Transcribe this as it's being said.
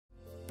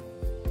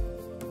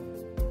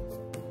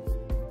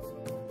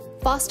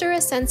Foster a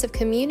sense of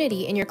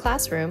community in your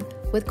classroom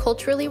with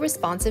culturally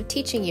responsive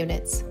teaching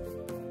units.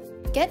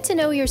 Get to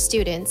know your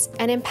students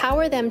and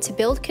empower them to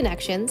build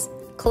connections,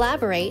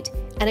 collaborate,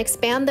 and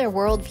expand their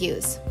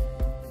worldviews.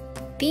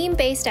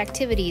 Theme-based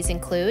activities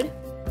include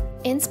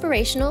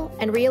inspirational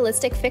and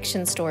realistic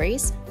fiction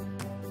stories,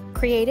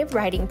 creative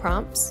writing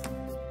prompts,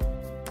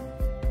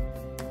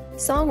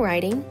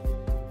 songwriting,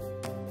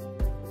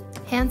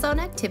 hands-on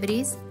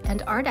activities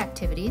and art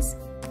activities,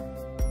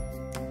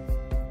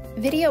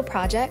 video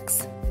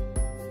projects,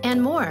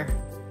 and more.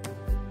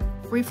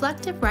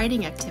 Reflective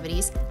writing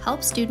activities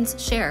help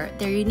students share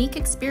their unique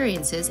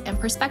experiences and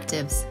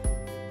perspectives.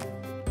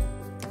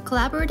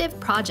 Collaborative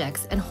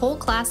projects and whole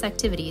class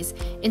activities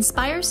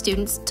inspire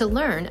students to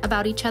learn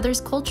about each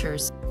other's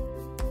cultures.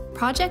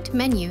 Project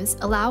menus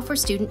allow for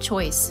student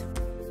choice.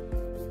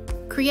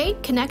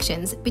 Create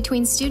connections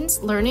between students'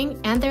 learning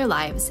and their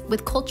lives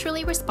with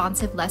culturally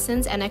responsive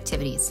lessons and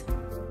activities.